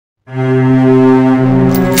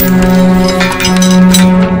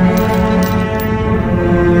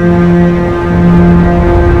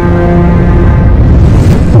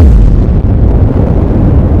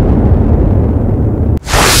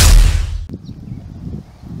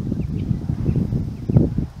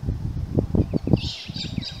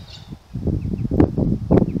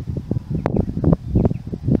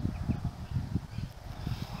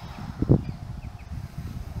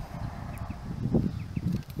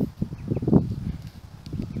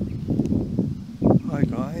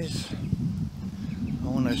guys, I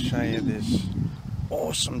want to show you this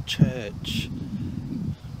awesome church.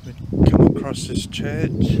 We've come across this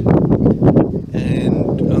church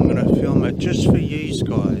and I'm going to film it just for you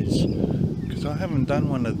guys, because I haven't done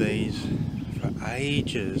one of these for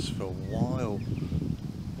ages, for a while,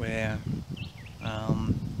 where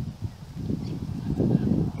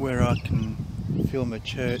I can film a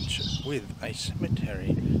church with a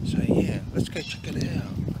cemetery. So yeah, let's go check it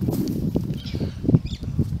out.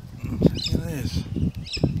 Look at this.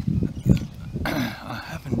 I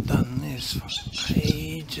haven't done this for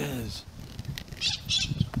ages.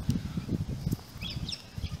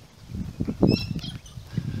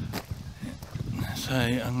 So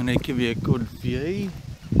I'm going to give you a good view.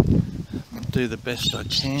 Do the best I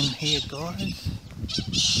can here, guys.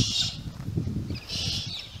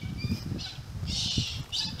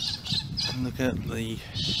 Look at the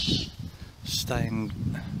stained,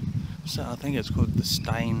 so I think it's called the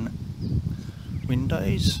stained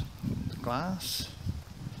windows, glass.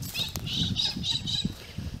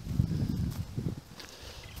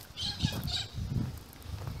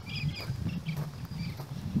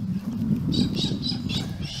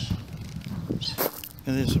 Look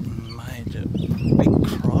at this major big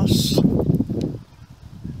cross.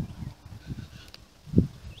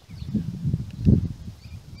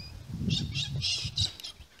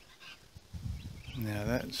 Now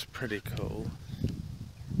that's pretty cool.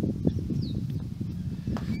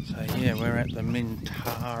 So yeah, we're at the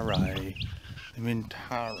Mintaro,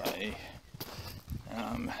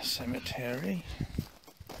 Cemetery.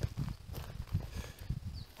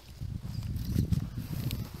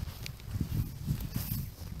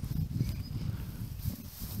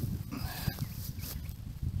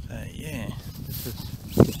 So yeah, this is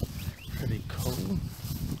pretty cool.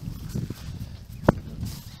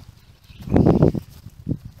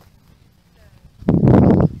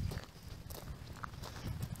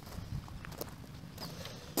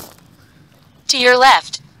 To your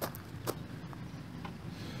left.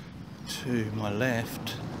 To my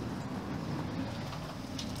left.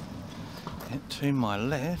 To my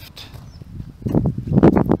left.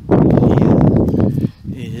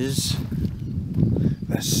 Here is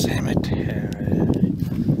the cemetery.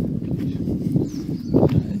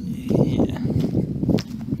 Yeah.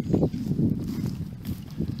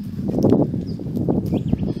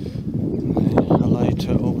 Hello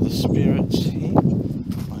to all the spirits here.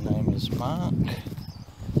 My name is Mark.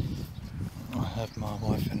 I have my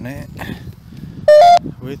wife Annette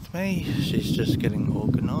with me. She's just getting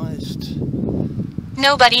organised.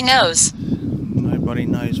 Nobody knows. Nobody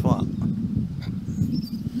knows what?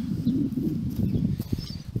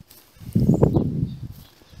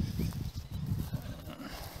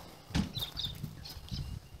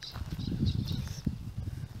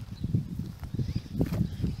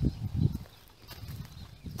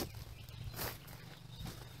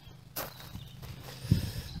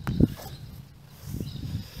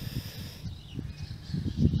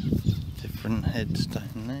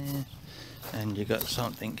 Headstone there, and you got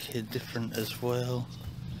something here different as well,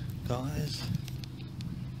 guys.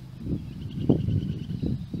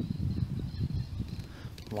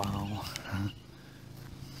 Wow,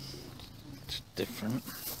 it's different.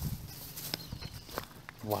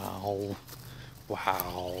 Wow,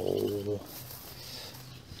 wow.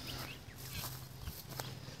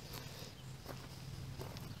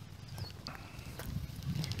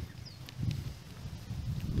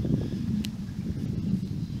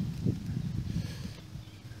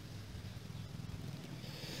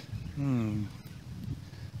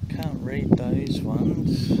 Can't read those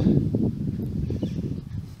ones.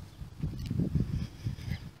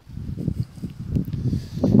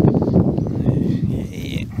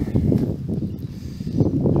 Yeah.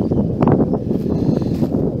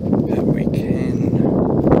 But we can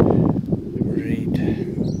read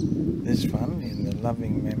this one in the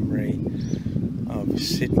loving memory of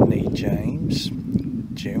Sydney James,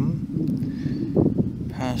 Jim.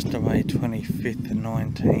 Passed away 25th and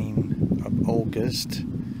 19th of August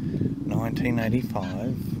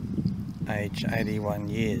 1985, aged 81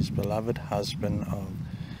 years, beloved husband of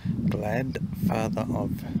Glad, father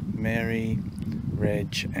of Mary,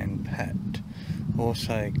 Reg and Pat.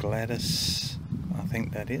 Also Gladys, I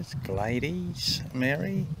think that is, Gladys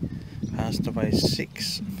Mary, passed away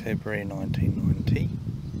 6 February 1990.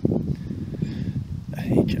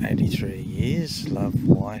 Age 83 years, love,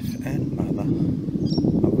 wife and mother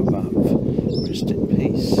of above. Rest in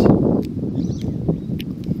peace.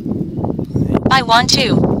 I want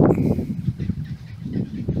to.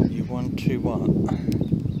 You want to what?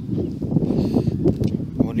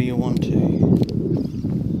 What do you want to?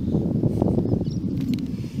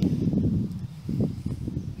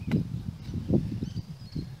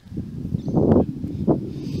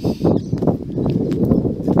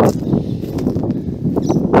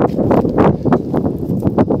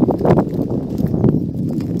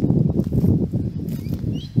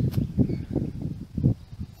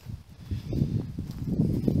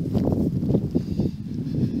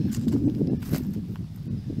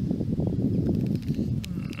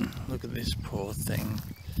 this poor thing.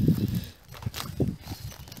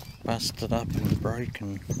 Busted up and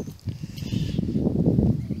broken.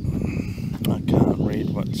 I can't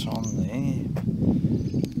read what's on there.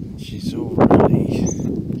 She's already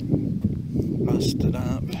busted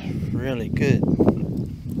up. Really good.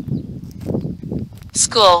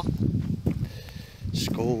 School.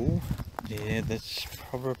 School? Yeah, that's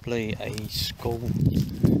probably a school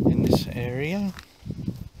in this area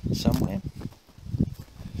somewhere.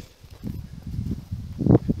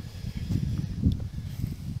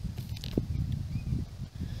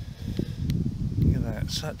 Look at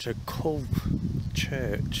that, such a cool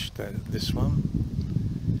church, this one.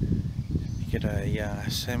 You get a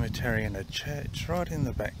cemetery and a church right in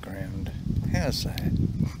the background. How's that?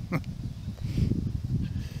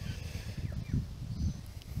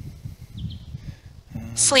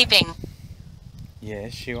 Sleeping.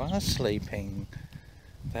 Yes, you are sleeping.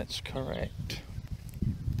 That's correct.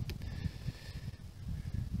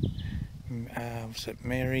 Was it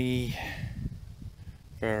Mary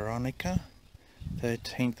Veronica?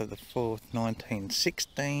 13th of the 4th,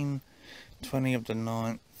 1916, 20 of the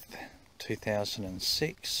 9th,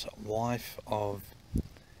 2006, wife of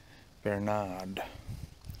Bernard.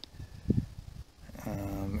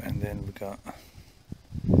 And then we got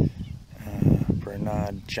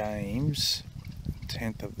Bernard James,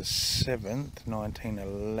 10th of the 7th,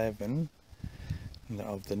 1911,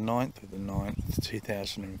 of the 9th of the 9th,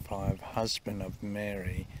 2005, husband of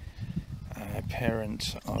Mary,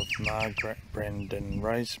 parents of Margaret, Brendan,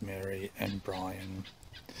 Rosemary and Brian.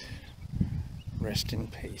 Rest in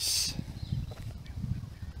peace.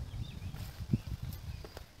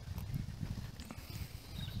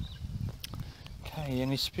 Okay,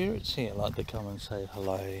 any spirits here like to come and say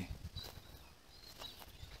hello?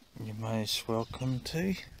 You're most welcome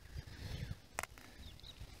to.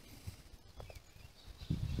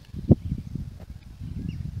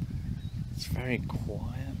 It's very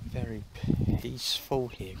quiet, very peaceful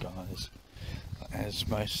here, guys, as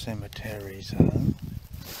most cemeteries are.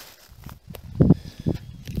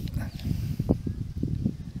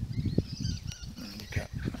 You've got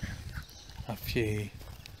a few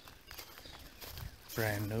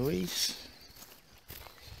brand newies.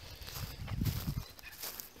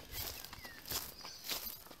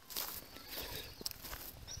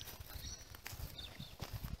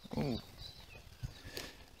 Ooh.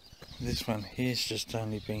 This one here's just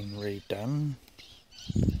only been redone,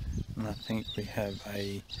 and I think we have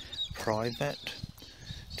a private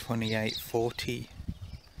 2840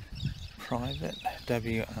 private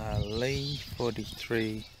W.R. Lee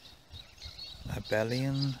 43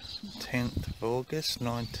 Abelian, 10th of August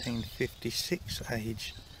 1956,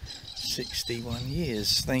 age 61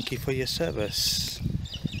 years. Thank you for your service.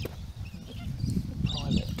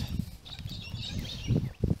 Private.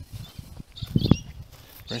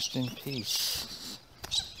 Rest in peace.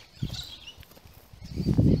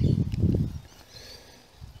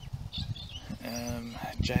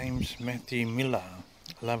 James Matthew Miller,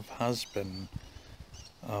 love husband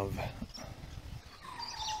of,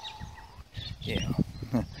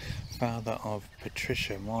 father of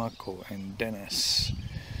Patricia, Michael and Dennis,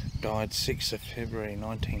 died 6th of February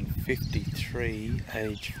 1953,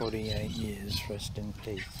 age 48 years. Rest in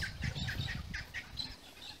peace.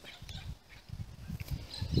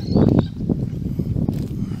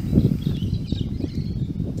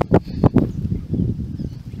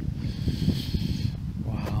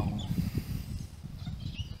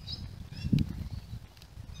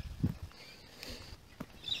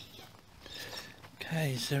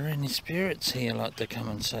 Okay, is there any spirits here like to come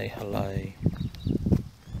and say hello?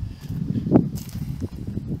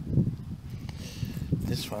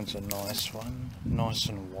 This one's a nice one, nice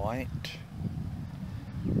and white.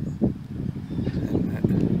 And that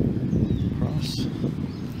cross.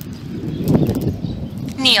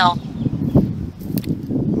 Neil.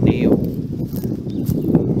 Neil.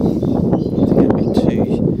 I think it'd be too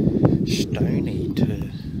stony to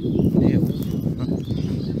kneel.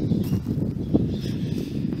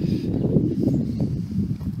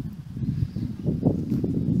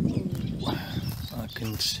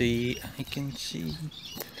 I can see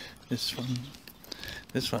this one.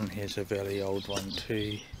 This one here's a very old one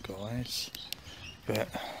too, guys, but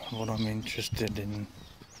what I'm interested in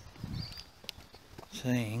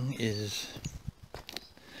seeing is,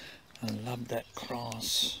 I love that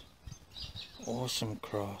cross. Awesome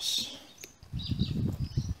cross.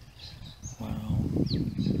 Wow,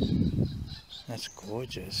 that's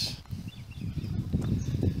gorgeous.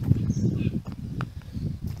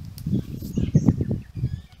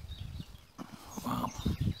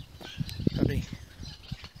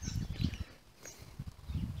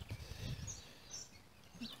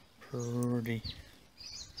 pretty.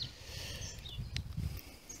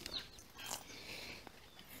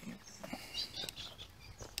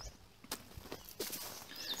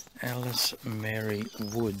 Alice Mary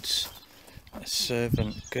Woods, a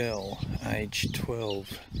servant girl, age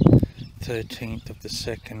 12, 13th of the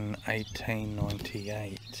 2nd,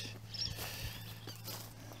 1898.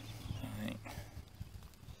 Right.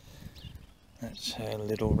 That's her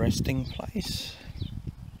little resting place.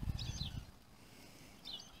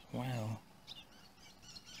 Wow.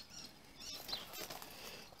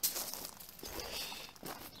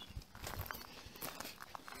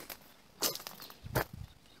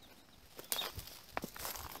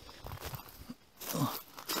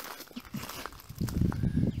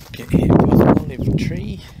 Get hit by the olive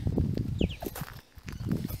tree.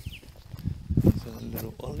 These are the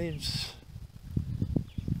little olives.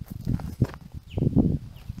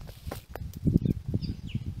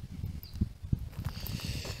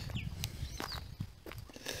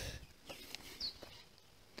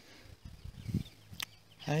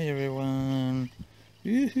 Hey everyone!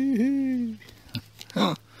 Woohoo!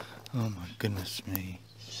 Oh my goodness me!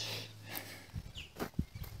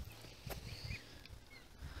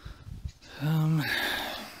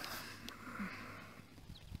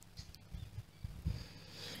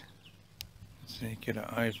 So you get an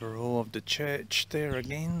overall of the church there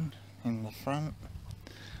again in the front.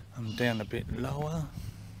 I'm down a bit lower.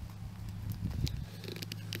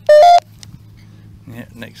 Yeah,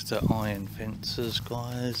 next to iron fences,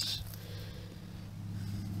 guys.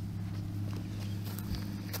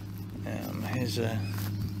 Here's a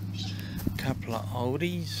couple of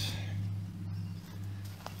oldies.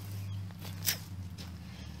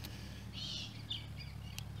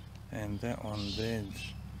 And that one there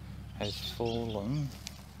has fallen,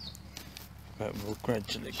 but we'll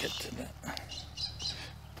gradually get to that.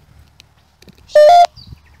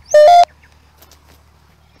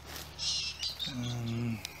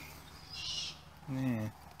 Yeah,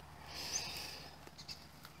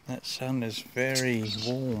 that sun is very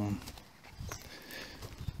warm,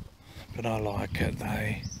 but I like it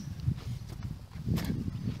though.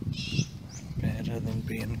 Better than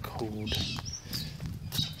being cold.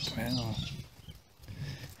 Wow.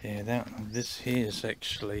 Yeah, this here is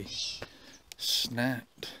actually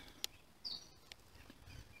snapped.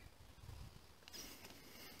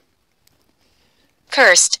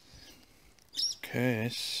 Cursed.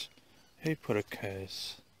 Curse? Who put a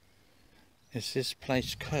curse? Is this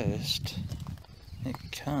place cursed? It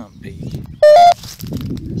can't be.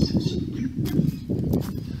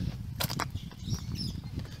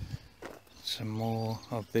 Some more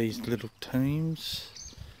of these little tombs.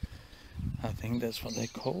 I think that's what they're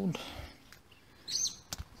called.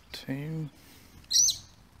 Tomb.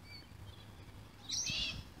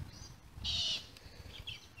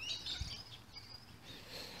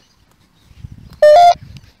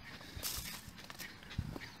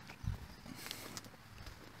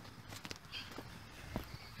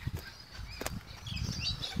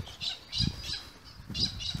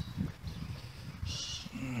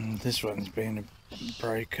 This one's been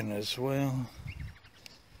broken as well.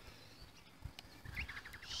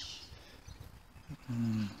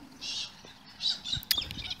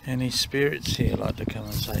 Any spirits here like to come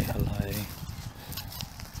and say hello?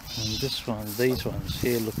 And these ones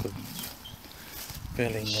here look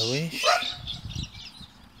fairly newish.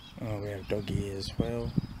 Oh, we have doggy here as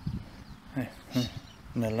well.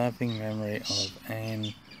 In the loving memory of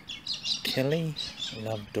Anne Kelly,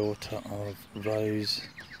 love daughter of Rose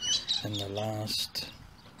and the last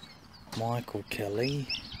Michael Kelly,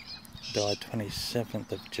 died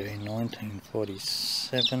 27th of June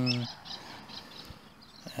 1947.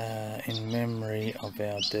 In memory of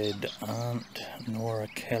our dead aunt Nora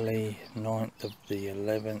Kelly, 9th of the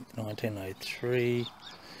 11th 1903,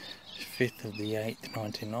 5th of the 8th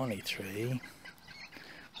 1993.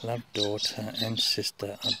 Love daughter and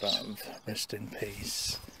sister above, rest in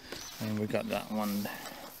peace. And we got that one,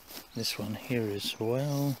 this one here as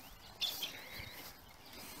well.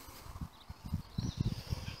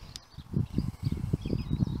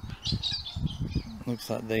 Looks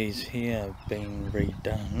like these here have been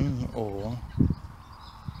redone or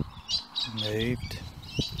moved.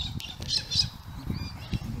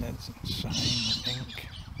 That's insane, I think.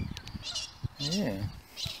 Yeah.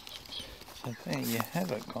 So there you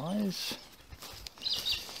have it, guys.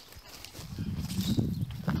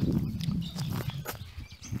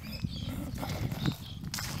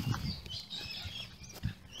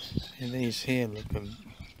 These here look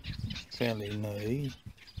fairly new.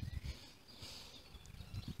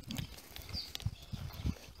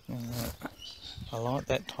 I like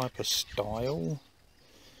that type of style.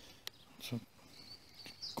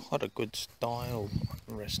 quite a good style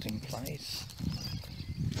resting place.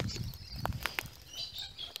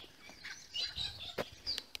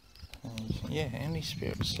 And yeah, any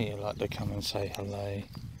spirits here like to come and say hello.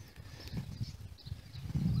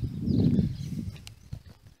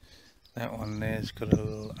 That one there's got a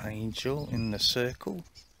little angel in the circle.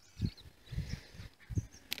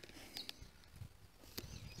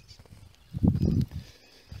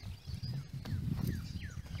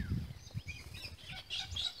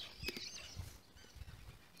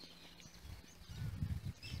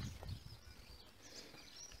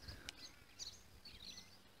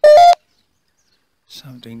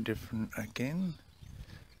 Something different again.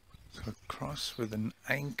 It's a cross with an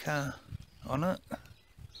anchor on it.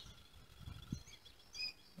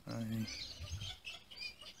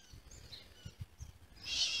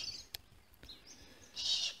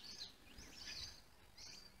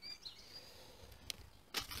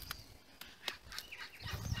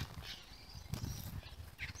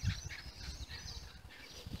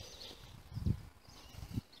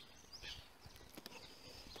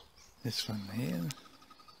 This one here,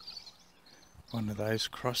 one of those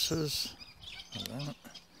crosses, like that.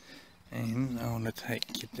 And I want to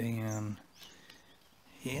take you down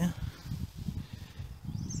here.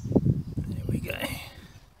 There we go.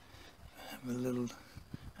 Have a little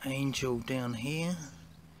angel down here.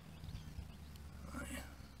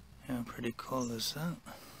 How pretty cool is that?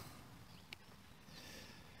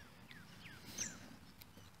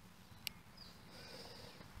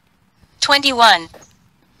 $21.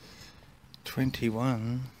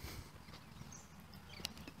 21.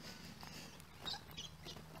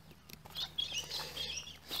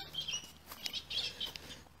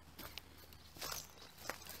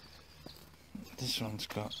 This one's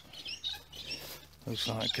got, looks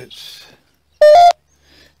like it's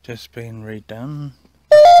just been redone.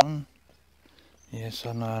 This one. Yes,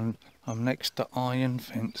 I know I'm next to iron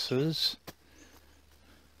fences.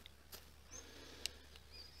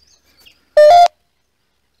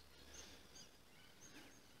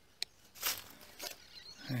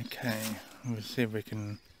 Okay, we'll see if we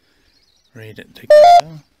can read it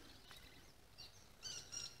together.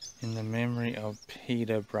 In the memory of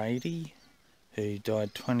Peter Brady, who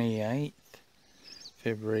died 28th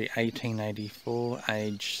February 1884,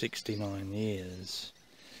 aged 69 years.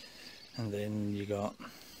 And then you got,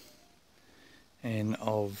 and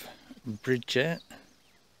of Bridget,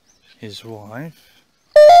 his wife,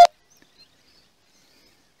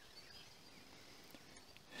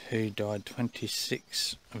 who died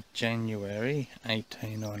 26th of January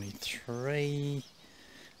 1893,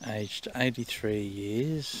 aged 83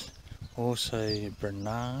 years. Also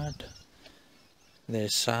Bernard, their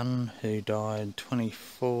son, who died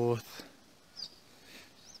 24th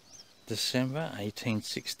December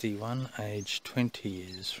 1861, aged 20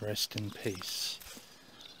 years. Rest in peace.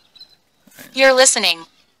 You're listening.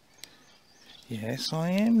 Yes, I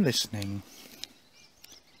am listening.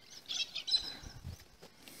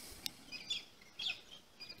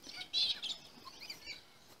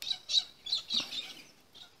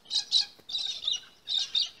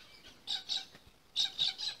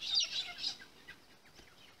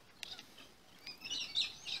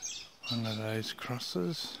 One of those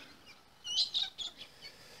crosses.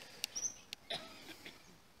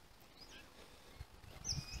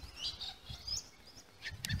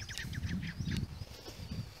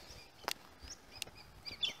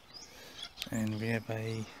 And we have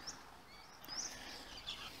a,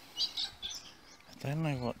 I don't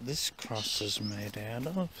know what this cross is made out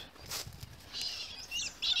of.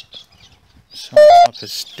 Some type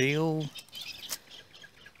of steel.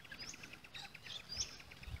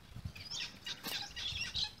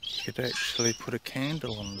 You could actually put a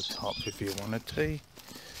candle on the top if you wanted to.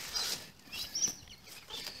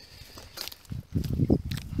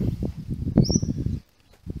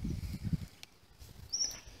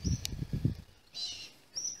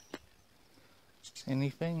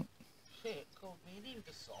 Anything? Yeah, it called me an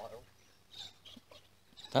imbecile.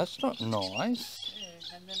 That's not nice.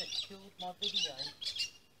 Yeah, and then it killed my video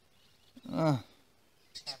camera.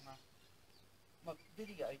 My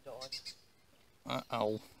video died.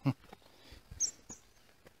 Uh-oh.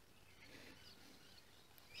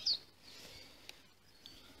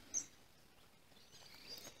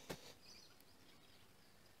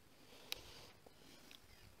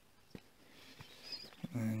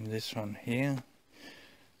 And this one here.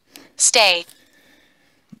 Stay.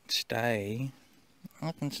 Stay.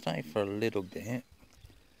 I can stay for a little bit.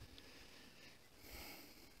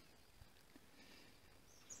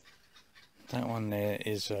 That one there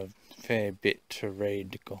is a fair bit to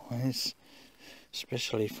read, guys,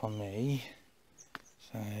 especially for me.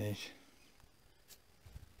 So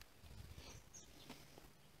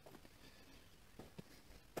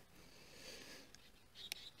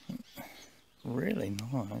really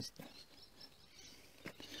nice.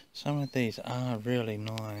 Some of these are really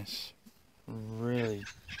nice. Really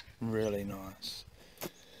nice.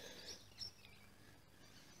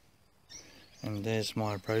 And there's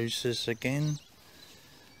my roses again.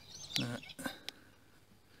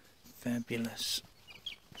 Fabulous.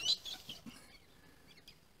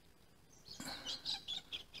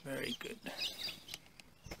 Very good.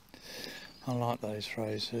 I like those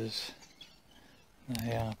roses.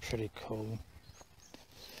 They are pretty cool.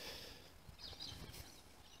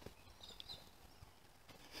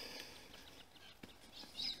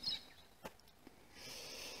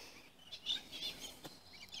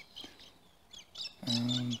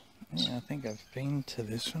 Yeah, I think I've been to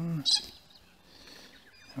this one.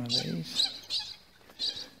 Some of these.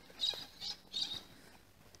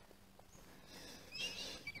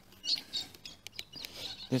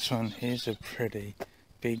 This one here's a pretty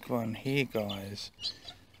big one here, guys.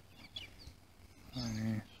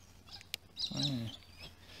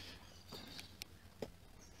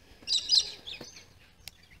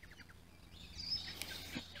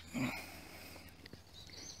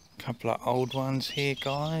 Couple of old ones here,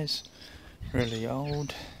 guys. Really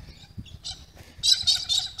old.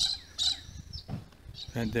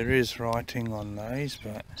 And there is writing on those,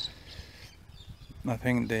 but I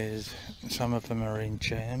think there's some of them are in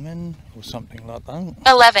German or something like that.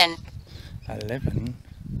 11. 11.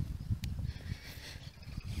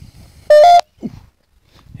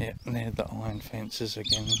 Yeah, and they're the iron fences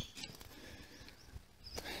again.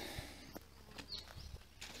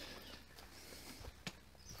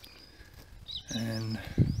 And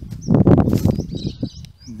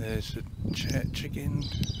there's the church again.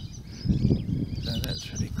 So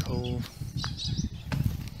that's really cool.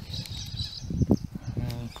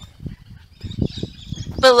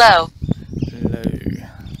 Below.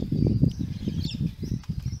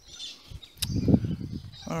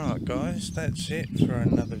 Alright guys, that's it for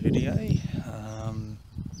another video.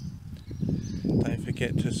 Don't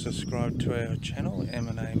forget to subscribe to our channel,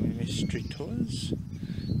 M&A Mystery Tours.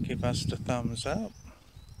 Give us the thumbs up.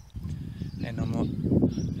 And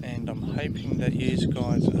I'm hoping that you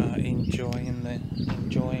guys are enjoying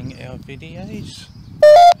our videos.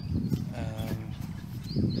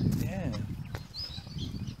 Yeah.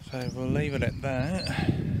 So we'll leave it at that,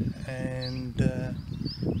 and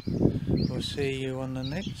we'll see you on the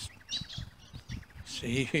next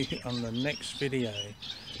video.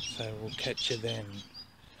 So we'll catch you then.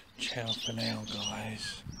 Ciao for now,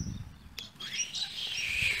 guys.